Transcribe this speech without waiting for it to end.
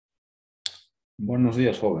Buenos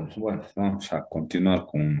días, jóvenes. Bueno, vamos a continuar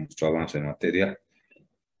con nuestro avance en materia.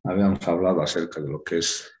 Habíamos hablado acerca de lo que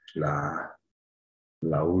es la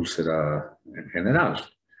úlcera en general.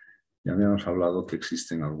 Ya habíamos hablado que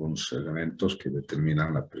existen algunos elementos que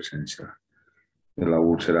determinan la presencia de la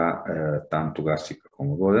úlcera, tanto gástrica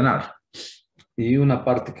como duodenal. Y una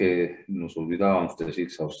parte que nos olvidábamos de decir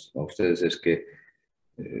a ustedes es que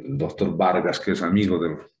el doctor Vargas, que es amigo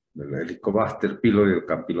del Helicobacter pylori y el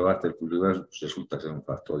Campylobacter pylori, resulta ser un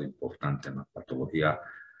factor importante en la patología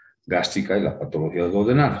gástrica y la patología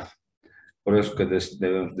duodenal. Por eso que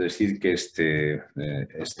debemos decir que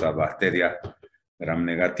esta bacteria gram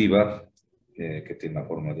negativa, que tiene la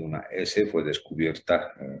forma de una S, fue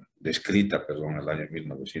descrita en el año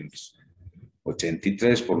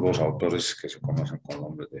 1983 por dos autores que se conocen con el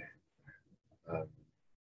nombre de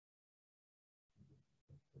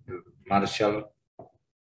Marshall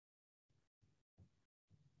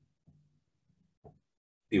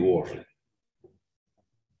y Warren,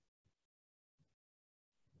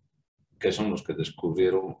 que son los que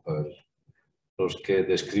describieron,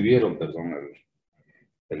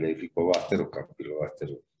 el Helicobacter o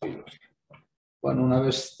Campylobacter pylori. Bueno, una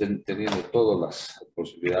vez teniendo todas las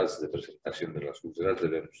posibilidades de presentación de las úlceras,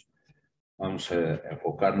 vamos a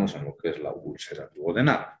enfocarnos en lo que es la úlcera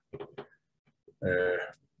duodenal.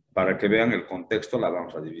 Para que vean el contexto, la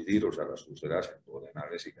vamos a dividir, o sea, las úlceras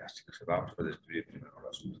duodenales y gástricas. Vamos a describir primero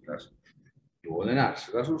las úlceras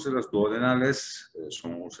duodenales. Las úlceras duodenales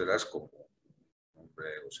son úlceras como nombre,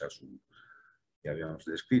 o sea, ya habíamos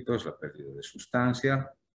descrito, es la pérdida de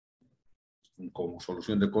sustancia como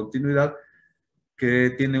solución de continuidad,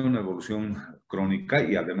 que tiene una evolución crónica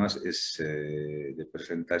y además es de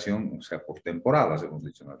presentación, o sea, por temporadas, hemos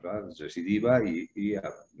dicho, ¿verdad? Es recidiva y a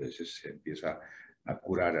veces se empieza a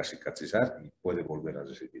curar, a cicatrizar y puede volver a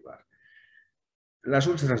recidivar. Las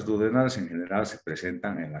úlceras duodenales en general se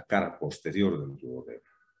presentan en la cara posterior del duodeno.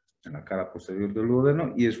 En la cara posterior del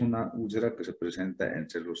duodeno, y es una úlcera que se presenta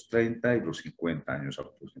entre los 30 y los 50 años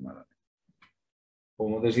aproximadamente.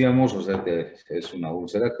 Como decíamos, o sea, que es una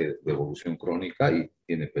úlcera de evolución crónica y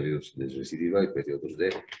tiene periodos de recidiva y periodos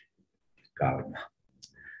de calma.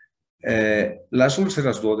 Las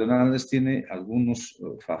úlceras duodenales tienen algunos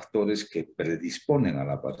factores que predisponen a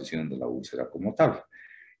la aparición de la úlcera como tal.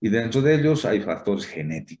 Y dentro de ellos hay factores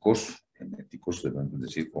genéticos, debemos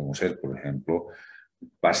decir, como ser, por ejemplo,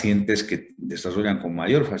 pacientes que desarrollan con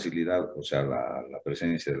mayor facilidad, o sea, la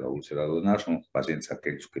presencia de la úlcera duodenal son pacientes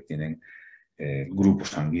aquellos que tienen grupos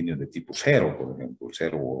sanguíneos de tipo 0, por ejemplo,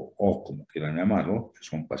 0 o como quieran llamarlo, que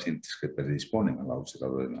son pacientes que predisponen a la úlcera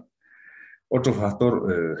duodenal. Otro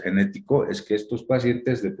factor genético es que estos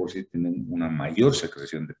pacientes de por sí tienen una mayor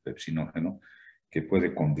secreción de pepsinógeno que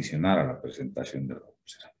puede condicionar a la presentación de la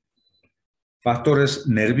úlcera. Factores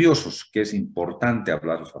nerviosos, que es importante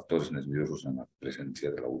hablar de los factores nerviosos en la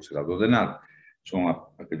presencia de la úlcera duodenal. Son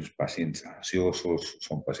aquellos pacientes ansiosos,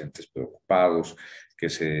 son pacientes preocupados,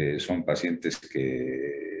 son pacientes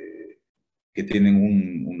que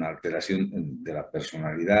tienen una alteración de la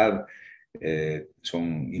personalidad,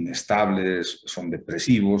 son inestables, son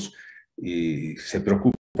depresivos y se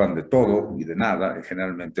preocupan de todo y de nada.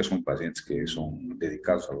 Generalmente son pacientes que son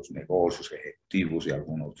dedicados a los negocios, ejecutivos y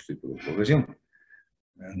algún otro tipo de profesión.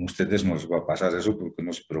 A ustedes no les va a pasar eso porque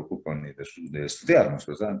no se preocupan ni de estudiarnos,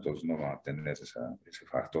 ¿verdad? Entonces no van a tener ese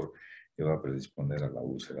factor que va a predisponer a la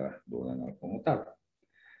úlcera duodenal como tal.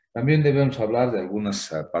 También debemos hablar de algunas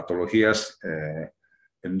patologías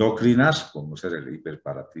endocrinas, como ser el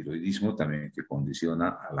hiperparatiroidismo, también que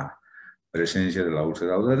condiciona a la presencia de la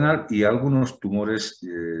úlcera duodenal, y algunos tumores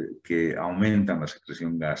que aumentan la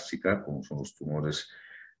secreción gástrica, como son los tumores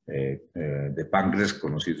de páncreas,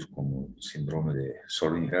 conocidos como síndrome de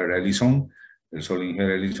Solinger-Ellison. El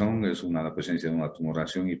Solinger-Ellison es la presencia de una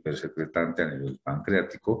tumoración hipersecretante a nivel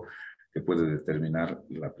pancreático que puede determinar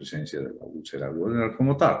la presencia de la úlcera duodenal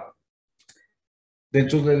como tal.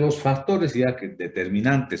 Dentro de los factores ya que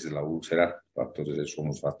determinantes de la úlcera, son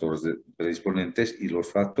los factores predisponentes, y los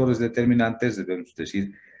factores determinantes debemos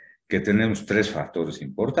decir que tenemos tres factores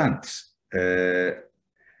importantes.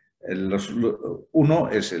 Uno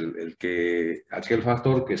es aquel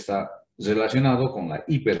factor que está relacionado con la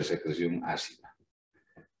hipersecreción ácida.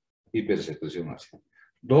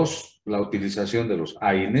 Dos, la utilización de los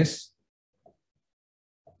AINES.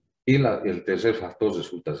 Y el tercer factor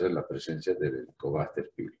resulta ser la presencia del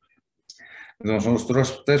Helicobacter pylori. Entonces, son los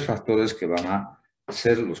tres factores que van a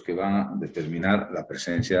ser los que van a determinar la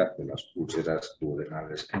presencia de las úlceras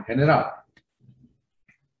duodenales en general.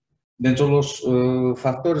 Dentro de los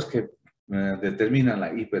factores que determinan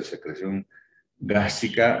la hipersecreción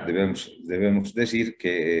gástrica, debemos decir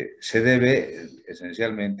que se debe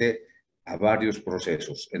esencialmente a varios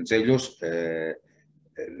procesos. Entre ellos,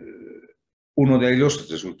 uno de ellos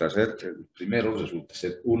resulta ser, el primero resulta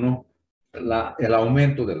ser el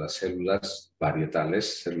aumento de las células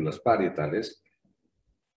parietales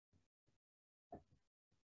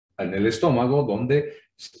en el estómago, donde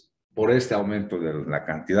por este aumento de la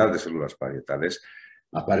cantidad de células parietales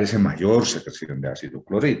aparece mayor secreción de ácido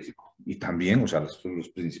clorhídrico y también, o sea, son los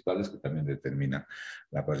principales que también determinan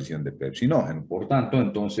la aparición de pepsinógeno. Por tanto,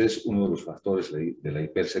 entonces, uno de los factores de la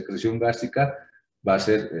hipersecreción gástrica va a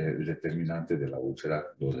ser el determinante de la úlcera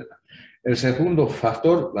duodenal. El segundo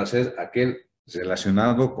factor va a ser aquel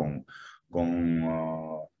relacionado con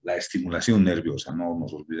la estimulación nerviosa. No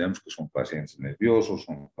nos olvidemos que son pacientes nerviosos,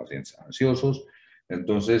 son pacientes ansiosos.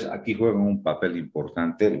 Entonces, aquí juegan un papel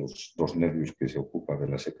importante los dos nervios que se ocupan de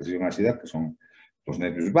la secreción ácida, que son los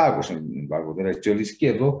nervios vagos, el vago derecho y el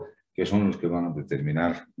izquierdo, que son los que van a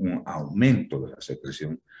determinar un aumento de la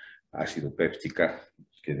secreción ácido péptica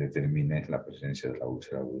que determine la presencia de la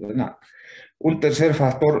úlcera duodenal. Un tercer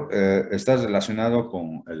factor está relacionado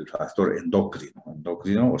con el factor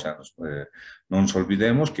endocrino, o sea, no nos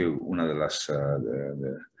olvidemos que una de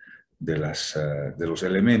los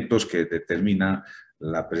elementos que determina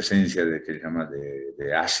la presencia de que se llama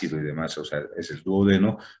de ácido y demás, o sea, es el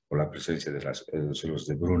duodeno, o la presencia de las células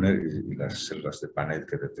de Brunner y las células de Panel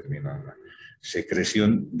que determinan la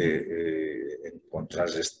secreción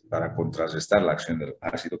para contrarrestar la acción del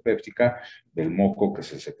ácido péptica del moco que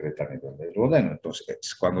se secreta a nivel del duodeno.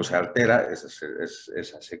 Entonces, cuando se altera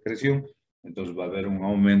esa secreción, entonces va a haber un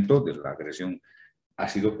aumento de la agresión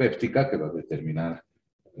ácido péptica que va a determinar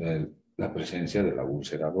la presencia de la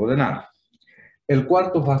úlcera duodenal. El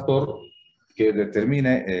cuarto factor que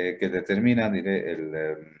determina diré,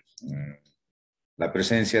 la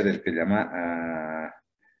presencia del que llama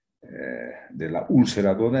de la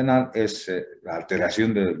úlcera duodenal es la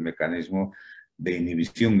alteración del mecanismo de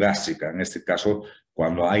inhibición gástrica. En este caso,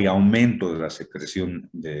 cuando hay aumento de la secreción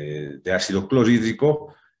de ácido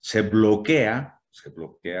clorhídrico, se bloquea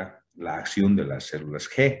la acción de las células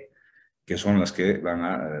G, que son las que van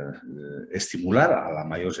a estimular a la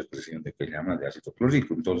mayor secreción de que llama de ácido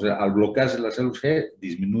clorhídrico. Entonces, al bloquearse las células G,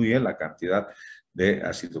 disminuye la cantidad de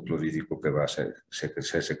ácido clorhídrico que va a ser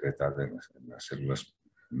secretada en las células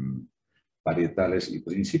parietales y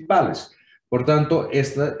principales. Por tanto,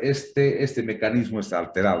 este mecanismo está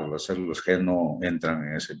alterado. Las células G no entran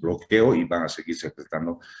en ese bloqueo y van a seguir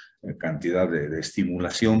secretando cantidad de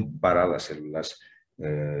estimulación para las células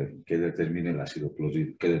que determinen el ácido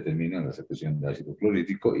clorhídrico, que determinan la secreción de ácido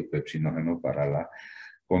clorhídrico y pepsinógeno para la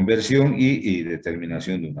conversión y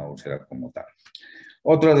determinación de una úlcera como tal.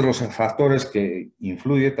 Otro de los factores que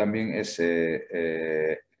influye también es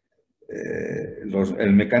el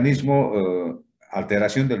mecanismo,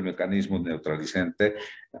 alteración del mecanismo neutralizante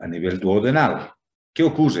a nivel duodenal. ¿Qué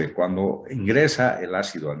ocurre? Cuando ingresa el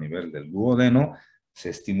ácido a nivel del duodeno, se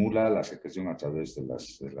estimula la secreción a través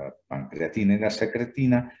de la pancreatina y la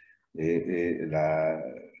secretina,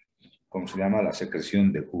 ¿cómo se llama? La secreción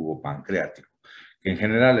de jugo pancreático. En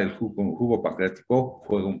general, el jugo pancreático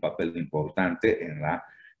juega un papel importante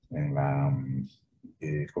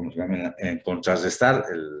 ¿cómo se llama? En contrarrestar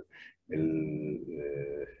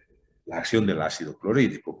la acción del ácido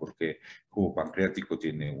clorhídrico, porque el jugo pancreático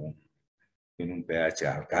tiene un pH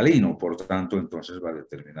alcalino, por tanto, entonces va a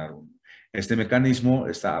determinar este mecanismo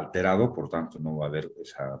está alterado, por tanto, no va a haber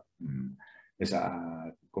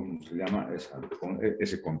 ¿cómo se llama?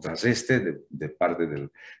 Ese contrarreste de parte del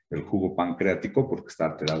jugo pancreático, porque está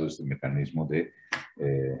alterado este mecanismo de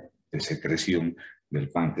secreción del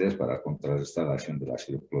páncreas para contrarrestar la acción del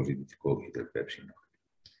ácido clorhídrico y del pepsinógeno.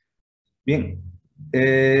 Bien,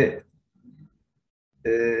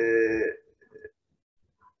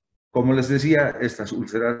 como les decía, estas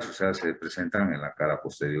úlceras, o sea, se presentan en la cara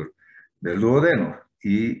posterior del duodeno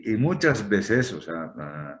y muchas veces, o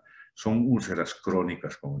sea, son úlceras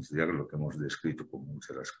crónicas, como decía, lo que hemos descrito como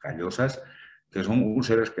úlceras callosas, que son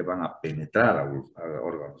úlceras que van a penetrar a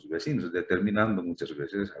órganos vecinos, determinando muchas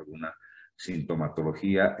veces alguna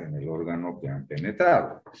sintomatología en el órgano que han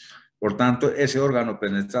penetrado. Por tanto, ese órgano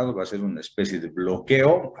penetrado va a ser una especie de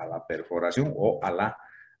bloqueo a la perforación o a la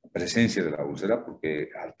presencia de la úlcera, porque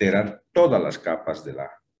alteran todas las capas de la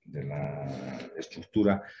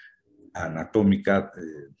estructura anatómica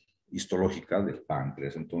histológica del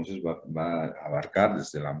páncreas. Entonces va a abarcar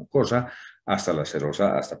desde la mucosa hasta la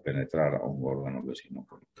serosa, hasta penetrar a un órgano vecino.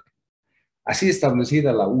 Así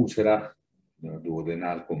establecida la úlcera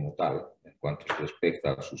duodenal como tal, en cuanto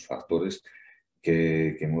respecta a sus factores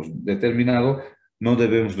que hemos determinado, no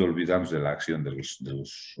debemos de olvidarnos de la acción de los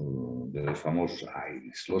famosos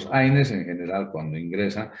AINES. Los AINES, en general, cuando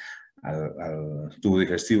ingresan al tubo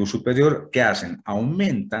digestivo superior, ¿qué hacen?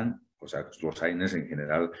 Aumentan, o sea, los AINES en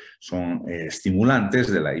general son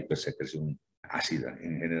estimulantes de la hipersecreción ácida.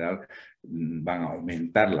 En general, van a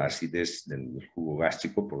aumentar la acidez del jugo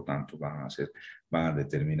gástrico, por tanto, van a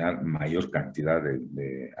determinar mayor cantidad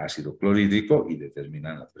de ácido clorhídrico y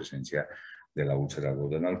determinan la presencia de la úlcera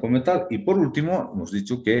duodenal como tal. Y por último, hemos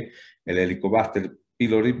dicho que el Helicobacter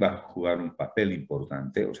pylori va a jugar un papel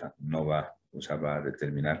importante, o sea, va a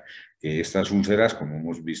determinar que estas úlceras, como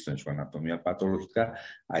hemos visto en su anatomía patológica,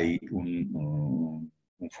 hay un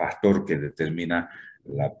factor que determina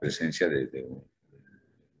la presencia del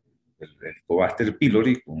Helicobacter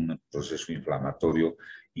pylori con un proceso inflamatorio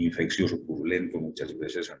infeccioso purulento muchas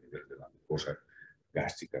veces a nivel de la mucosa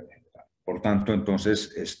gástrica en general. Por tanto,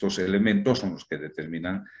 entonces, estos elementos son los que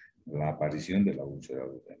determinan la aparición de la úlcera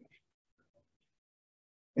duodenal.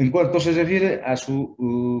 En cuanto se refiere a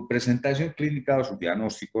su presentación clínica o su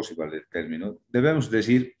diagnóstico, si vale el término, debemos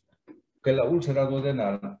decir que la úlcera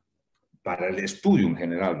duodenal, para el estudio en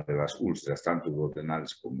general de las úlceras, tanto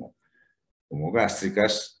duodenales como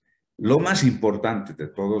gástricas, lo más importante de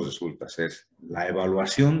todo resulta ser la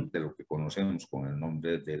evaluación de lo que conocemos con el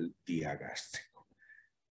nombre del diagástrico.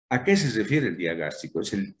 ¿A qué se refiere el diagástrico?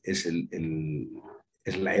 Es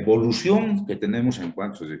la evolución que tenemos en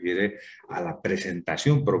cuanto se refiere a la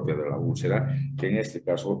presentación propia de la úlcera, que en este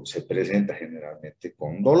caso se presenta generalmente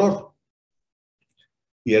con dolor.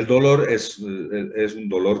 Y el dolor es un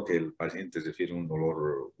dolor que el paciente refiere a un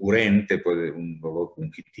dolor urente, un dolor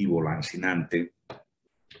pungitivo, lancinante,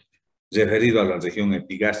 referido a la región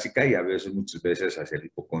epigástrica y a veces, muchas veces, hacia el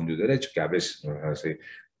hipocondrio derecho, que a veces nos hace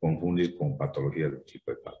confundir con patologías de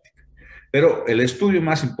tipo hepática. Pero el estudio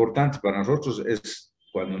más importante para nosotros es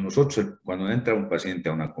cuando entra un paciente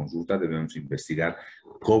a una consulta, debemos investigar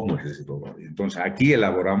cómo es ese dolor. Entonces, aquí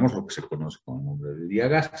elaboramos lo que se conoce con el nombre de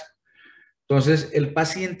diagástrico. Entonces, el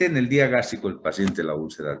paciente en el diagástrico, el paciente de la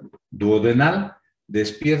úlcera duodenal,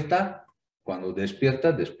 despierta, cuando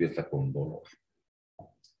despierta con dolor.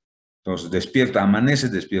 Entonces, amanece,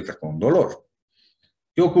 despierta con dolor.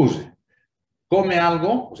 ¿Qué ocurre? Come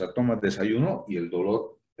algo, o sea, toma desayuno y el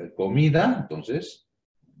dolor, comida, entonces,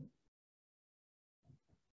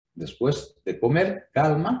 después de comer,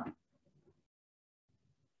 calma,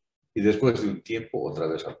 y después de un tiempo otra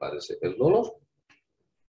vez aparece el dolor.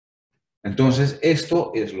 Entonces,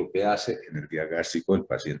 esto es lo que hace en el diagástrico el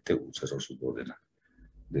paciente ulceroso duodenal.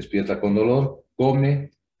 Despierta con dolor,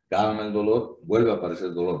 come, calma el dolor, vuelve a aparecer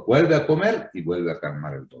el dolor, vuelve a comer y vuelve a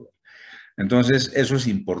calmar el dolor. Entonces, eso es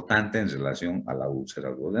importante en relación a la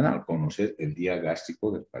úlcera duodenal, conocer el diagástrico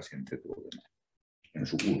del paciente duodenal en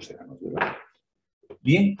su úlcera, ¿no?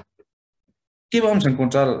 Bien, ¿qué vamos a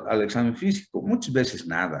encontrar al examen físico? Muchas veces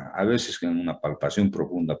nada. A veces en una palpación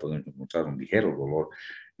profunda podemos encontrar un ligero dolor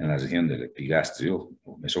en la región del epigastrio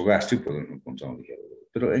o mesogastrio, podemos encontrar un ligero dolor.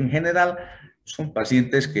 Pero en general son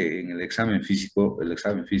pacientes que en el examen físico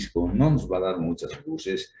no nos va a dar muchas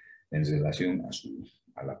luces en relación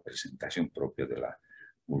a la presentación propia de la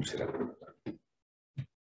úlcera duodenal.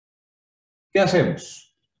 ¿Qué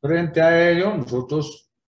hacemos? Frente a ello,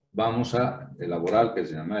 nosotros vamos a elaborar lo que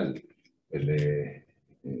se llama el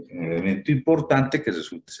elemento importante que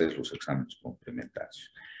resulta ser los exámenes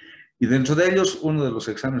complementarios. Y dentro de ellos, uno de los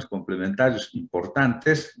exámenes complementarios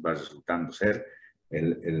importantes va resultando ser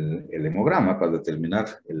el hemograma para determinar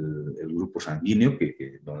el grupo sanguíneo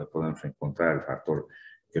donde podemos encontrar el factor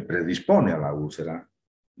que predispone a la úlcera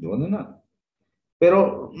duodenal.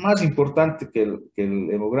 Pero más importante que el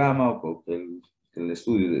hemograma o que el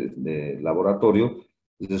estudio de laboratorio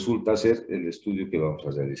resulta ser el estudio que vamos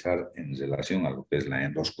a realizar en relación a lo que es la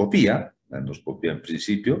endoscopía. La endoscopía, en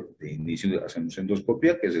principio, de inicio hacemos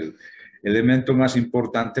endoscopía, que es el elemento más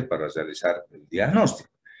importante para realizar el diagnóstico.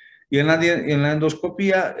 Y en la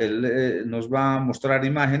endoscopía nos va a mostrar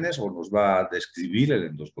imágenes o nos va a describir el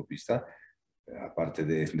endoscopista, aparte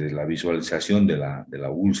de la visualización de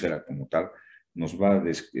la úlcera como tal, nos va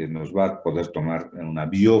a poder tomar una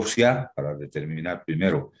biopsia para determinar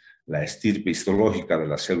primero la estirpe histológica de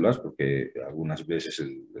las células, porque algunas veces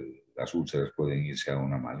las úlceras pueden irse a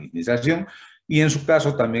una malignización, y en su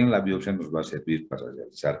caso también la biopsia nos va a servir para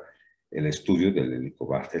realizar el estudio del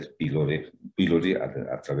Helicobacter pylori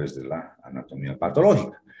a través de la anatomía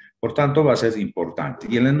patológica. Por tanto, va a ser importante.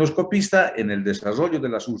 Y el endoscopista, en el desarrollo de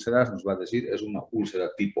las úlceras, nos va a decir es una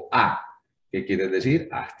úlcera tipo A. ¿Qué quiere decir?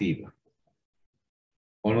 Activa.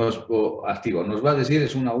 O activa. Nos va a decir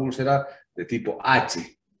es una úlcera de tipo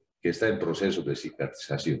H, que está en proceso de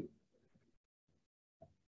cicatrización.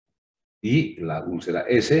 y la úlcera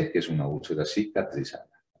S, que es una úlcera cicatrizada.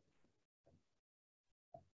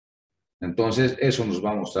 Entonces, eso nos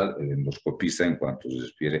va a mostrar el endoscopista en cuanto se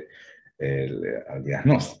refiere al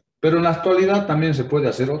diagnóstico. Pero en la actualidad también se puede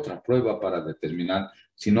hacer otra prueba para determinar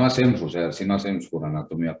si no hacemos, o sea, si no hacemos por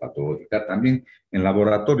anatomía patológica, también en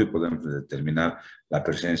laboratorio podemos determinar la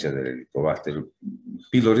presencia del Helicobacter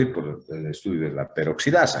pylori por el estudio de la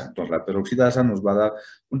peroxidasa. Entonces, la peroxidasa nos va a dar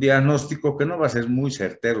un diagnóstico que no va a ser muy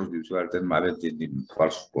certero, ni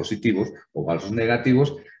falsos positivos o falsos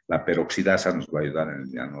negativos. La peroxidasa nos va a ayudar en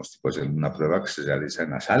el diagnóstico. Es una prueba que se realiza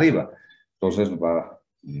en la saliva. Entonces, nos va a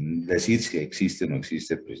decir si existe o no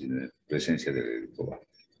existe presencia del helicobacter.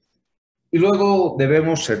 Y luego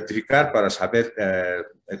debemos certificar para saber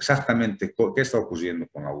exactamente qué está ocurriendo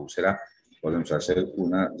con la úlcera. Podemos hacer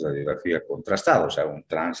una radiografía contrastada, o sea, un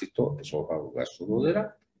tránsito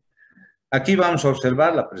esófago-gastroduodenal. Aquí vamos a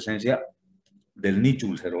observar la presencia del nicho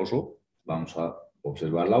ulceroso. Vamos a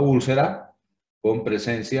observar la úlcera con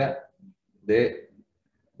presencia de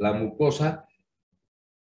la mucosa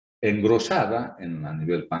engrosada a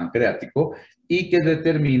nivel pancreático y que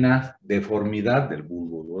determina deformidad del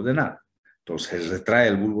bulbo duodenal. Entonces se retrae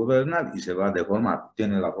el bulbo duodenal y se va a deformar.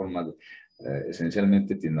 Tiene la forma,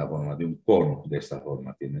 esencialmente tiene la forma de un cono, de esta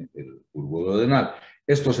forma tiene el bulbo duodenal.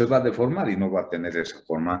 Esto se va a deformar y no va a tener esa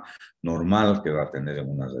forma normal que va a tener en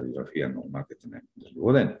una radiografía normal que tenemos del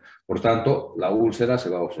duodeno. Por tanto, la úlcera se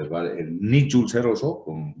va a observar el nicho ulceroso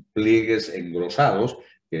con pliegues engrosados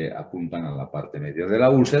que apuntan a la parte media de la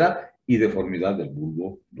úlcera y deformidad del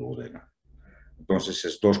bulbo duodenal. Entonces,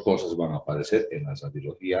 estas dos cosas van a aparecer en la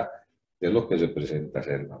radiología de lo que representa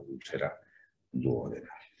ser la úlcera duodenal.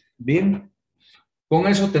 Bien, con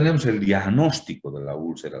eso tenemos el diagnóstico de la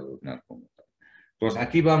úlcera duodenal como tal. Entonces,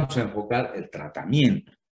 aquí vamos a enfocar el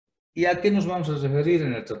tratamiento. ¿Y a qué nos vamos a referir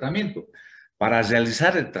en el tratamiento? Para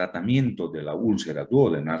realizar el tratamiento de la úlcera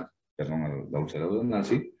duodenal, perdón, la úlcera duodenal,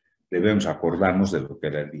 sí, debemos acordarnos de lo que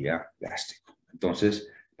era el día gástrico. Entonces,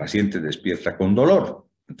 el paciente despierta con dolor.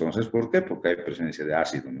 Entonces, ¿por qué? Porque hay presencia de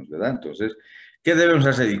ácido, ¿no es verdad? Entonces, ¿qué debemos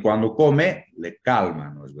hacer? Y cuando come, le calma,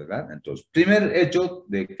 ¿no es verdad? Entonces, primer hecho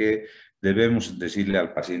de que debemos decirle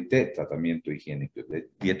al paciente tratamiento higiénico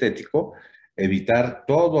dietético, evitar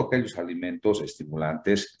todos aquellos alimentos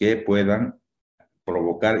estimulantes que puedan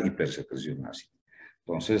provocar hipersecreción ácida.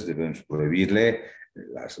 Entonces debemos prohibirle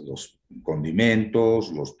los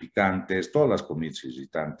condimentos, los picantes, todas las comidas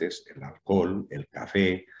irritantes, el alcohol, el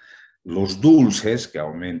café, los dulces que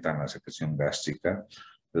aumentan la secreción gástrica,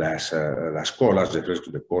 las colas,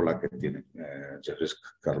 refrescos de cola que tienen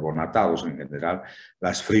refrescos carbonatados en general,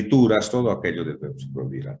 las frituras, todo aquello debemos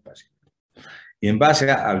prohibir al paciente. Y en base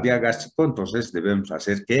al día gástrico, entonces debemos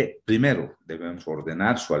hacer que, primero, debemos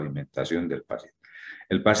ordenar su alimentación del paciente.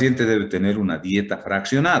 El paciente debe tener una dieta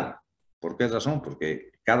fraccionada. ¿Por qué razón?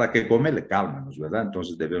 Porque cada que come le calma, ¿no es verdad?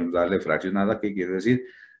 Entonces debemos darle fraccionada, ¿qué quiere decir?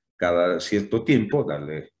 Cada cierto tiempo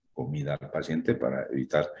darle comida al paciente para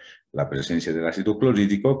evitar la presencia del ácido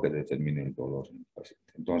clorhídrico que determine el dolor en el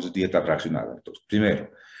paciente. Entonces, dieta fraccionada. Entonces,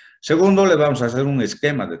 primero. Segundo, le vamos a hacer un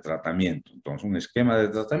esquema de tratamiento. Entonces, un esquema de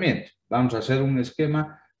tratamiento. Vamos a hacer un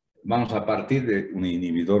esquema, vamos a partir de un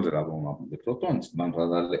inhibidor de la bomba de protones. Vamos a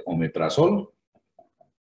darle omeprazol.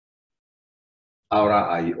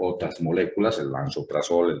 Ahora hay otras moléculas, el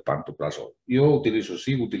lansoprazol, el pantoprazol. Yo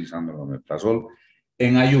sigo utilizando el omeprazol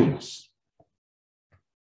en ayunas.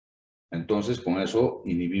 Entonces, con eso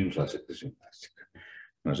inhibimos la secreción gástrica.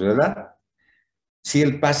 ¿No es verdad? Si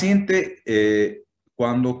el paciente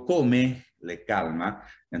cuando come le calma,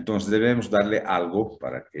 entonces debemos darle algo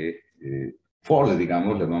para que fole,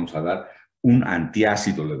 digamos, le vamos a dar un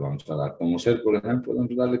antiácido, le vamos a dar. Como ser, por ejemplo,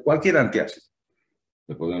 podemos darle cualquier antiácido.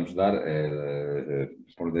 Le podemos dar,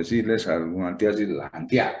 por decirles, algún antiácido, la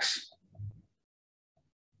Antiax.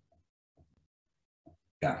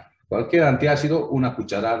 Ya. Cualquier antiácido, una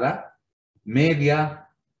cucharada, media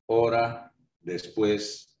hora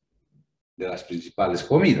después de las principales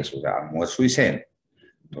comidas, o sea, almuerzo y cena.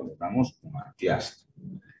 Entonces, damos un antiácido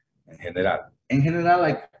en general. En general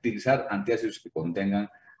hay que utilizar antiácidos que contengan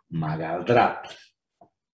magaldrato.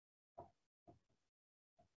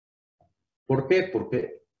 ¿Por qué?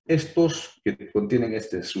 Porque estos que contienen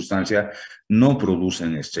esta sustancia no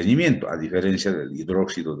producen estreñimiento, a diferencia del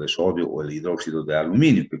hidróxido de sodio o el hidróxido de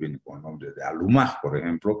aluminio, que viene con el nombre de Alumag, por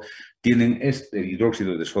ejemplo, tienen este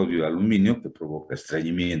hidróxido de sodio y aluminio que provoca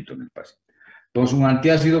estreñimiento en el paciente. Entonces, un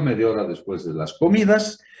antiácido media hora después de las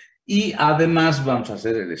comidas y además vamos a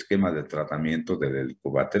hacer el esquema de tratamiento del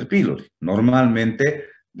Helicobacter pylori. Normalmente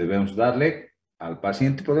debemos darle al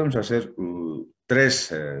paciente, podemos hacer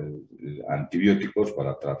 3 antibióticos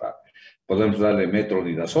para tratar. Podemos darle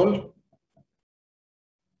metronidazol,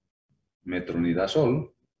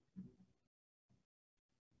 metronidazol,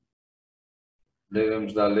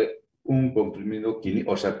 debemos darle un comprimido,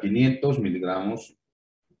 o sea, 500 miligramos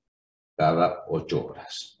cada 8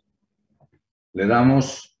 horas. Le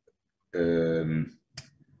damos,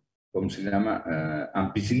 ¿cómo se llama?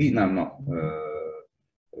 Ampicilina, no.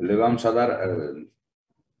 Le vamos a dar,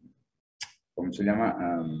 ¿cómo se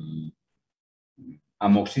llama?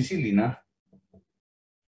 Amoxicilina.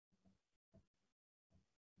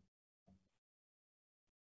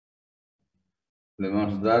 Le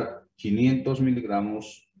vamos a dar 500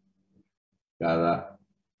 miligramos cada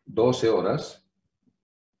 12 horas.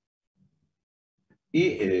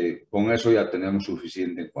 Y con eso ya tenemos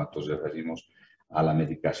suficiente en cuanto nos referimos a la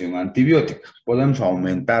medicación antibiótica. Podemos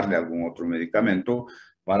aumentarle algún otro medicamento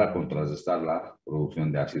para contrarrestar la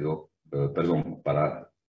producción de ácido, perdón, para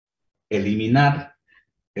eliminar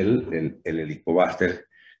el Helicobacter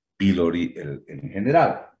pylori en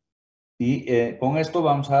general. Y con esto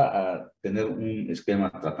vamos a tener un esquema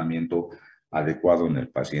de tratamiento adecuado en el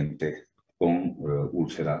paciente con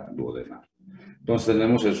úlcera duodenal. Entonces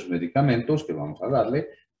tenemos esos medicamentos que vamos a darle,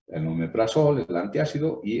 el omeprazol, el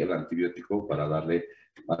antiácido y el antibiótico para darle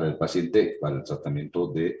para el paciente para el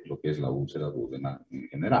tratamiento de lo que es la úlcera duodenal en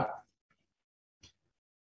general.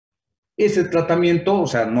 Ese tratamiento, o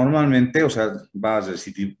sea, normalmente, o sea, va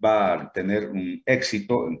a tener un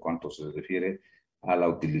éxito en cuanto se refiere a la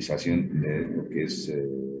utilización de lo que es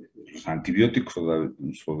los antibióticos,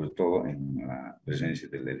 sobre todo en la presencia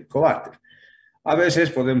del Helicobacter. A veces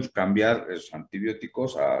podemos cambiar esos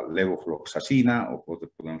antibióticos a levofloxacina o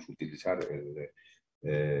podemos utilizar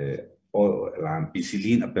la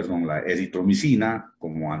ampicilina, perdón, la eritromicina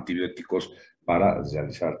como antibióticos para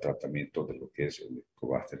realizar tratamiento de lo que es el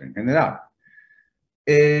Helicobacter en general.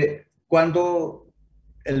 Cuando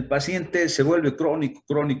el paciente se vuelve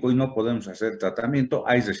crónico y no podemos hacer tratamiento,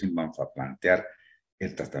 ahí recién vamos a plantear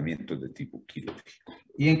el tratamiento de tipo quirúrgico.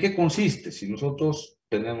 ¿Y en qué consiste? Si nosotros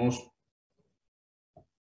tenemos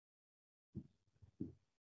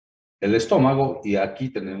el estómago y aquí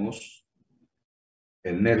tenemos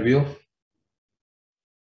el nervio,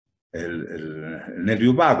 el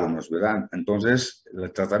nervio vago, ¿no es verdad? Entonces,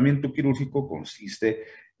 el tratamiento quirúrgico consiste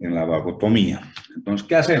en la vagotomía. Entonces,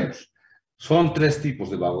 ¿qué hacemos? Son 3 tipos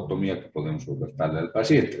de vagotomía que podemos ofertarle al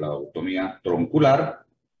paciente. La vagotomía troncular,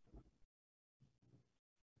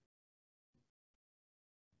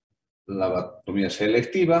 la vagotomía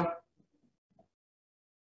selectiva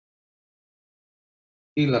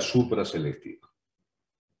y la supraselectiva.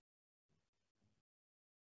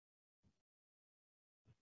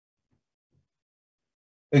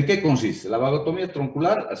 ¿En qué consiste? La vagotomía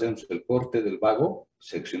troncular, hacemos el corte del vago,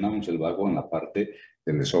 seccionamos el vago en la parte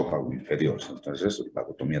del esófago inferior. Entonces, es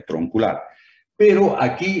vagotomía troncular. Pero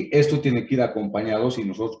aquí esto tiene que ir acompañado, si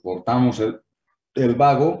nosotros cortamos el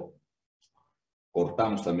vago,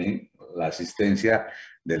 cortamos también la asistencia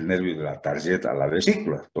del nervio de la tarjeta a la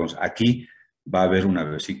vesícula. Entonces, aquí va a haber una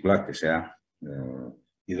vesícula que sea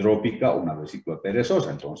hidrópica o una vesícula perezosa.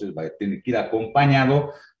 Entonces, tiene que ir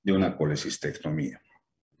acompañado de una colecistectomía.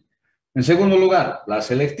 En segundo lugar, la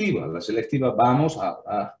selectiva. La selectiva vamos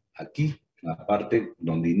aquí, la parte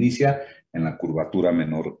donde inicia en la curvatura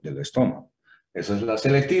menor del estómago. Esa es la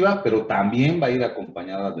selectiva, pero también va a ir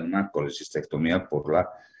acompañada de una colecistectomía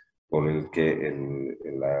por el que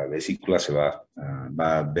la vesícula se va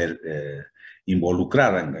a ver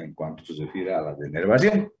involucrada en cuanto se refiere a la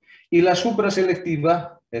denervación. Y la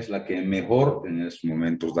supraselectiva es la que mejor en estos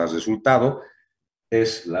momentos da resultado,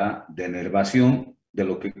 es la denervación de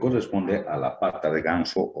lo que corresponde a la pata de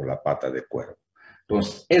ganso o la pata de cuervo.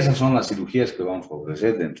 Entonces, esas son las cirugías que vamos a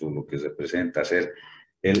ofrecer dentro de lo que representa ser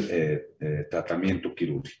el tratamiento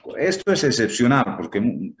quirúrgico. Esto es excepcional porque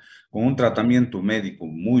con un tratamiento médico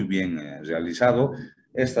muy bien realizado,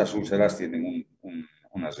 estas úlceras tienen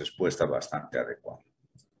una respuesta bastante adecuada.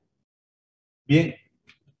 Bien,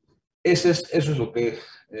 eso es lo que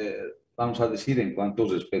vamos a decir en cuanto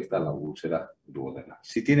respecta a la úlcera duodenal.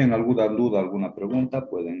 Si tienen alguna duda, alguna pregunta,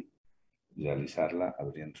 pueden realizarla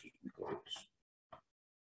abriendo sus micrófonos.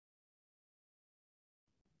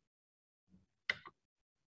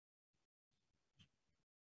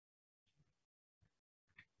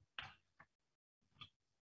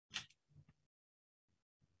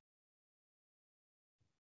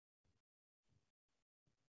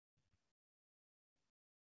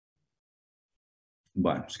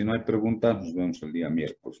 Bueno, si no hay preguntas, nos vemos el día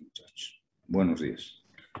miércoles, muchachos. Buenos días.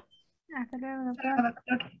 Hasta luego,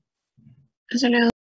 doctor. Hasta luego.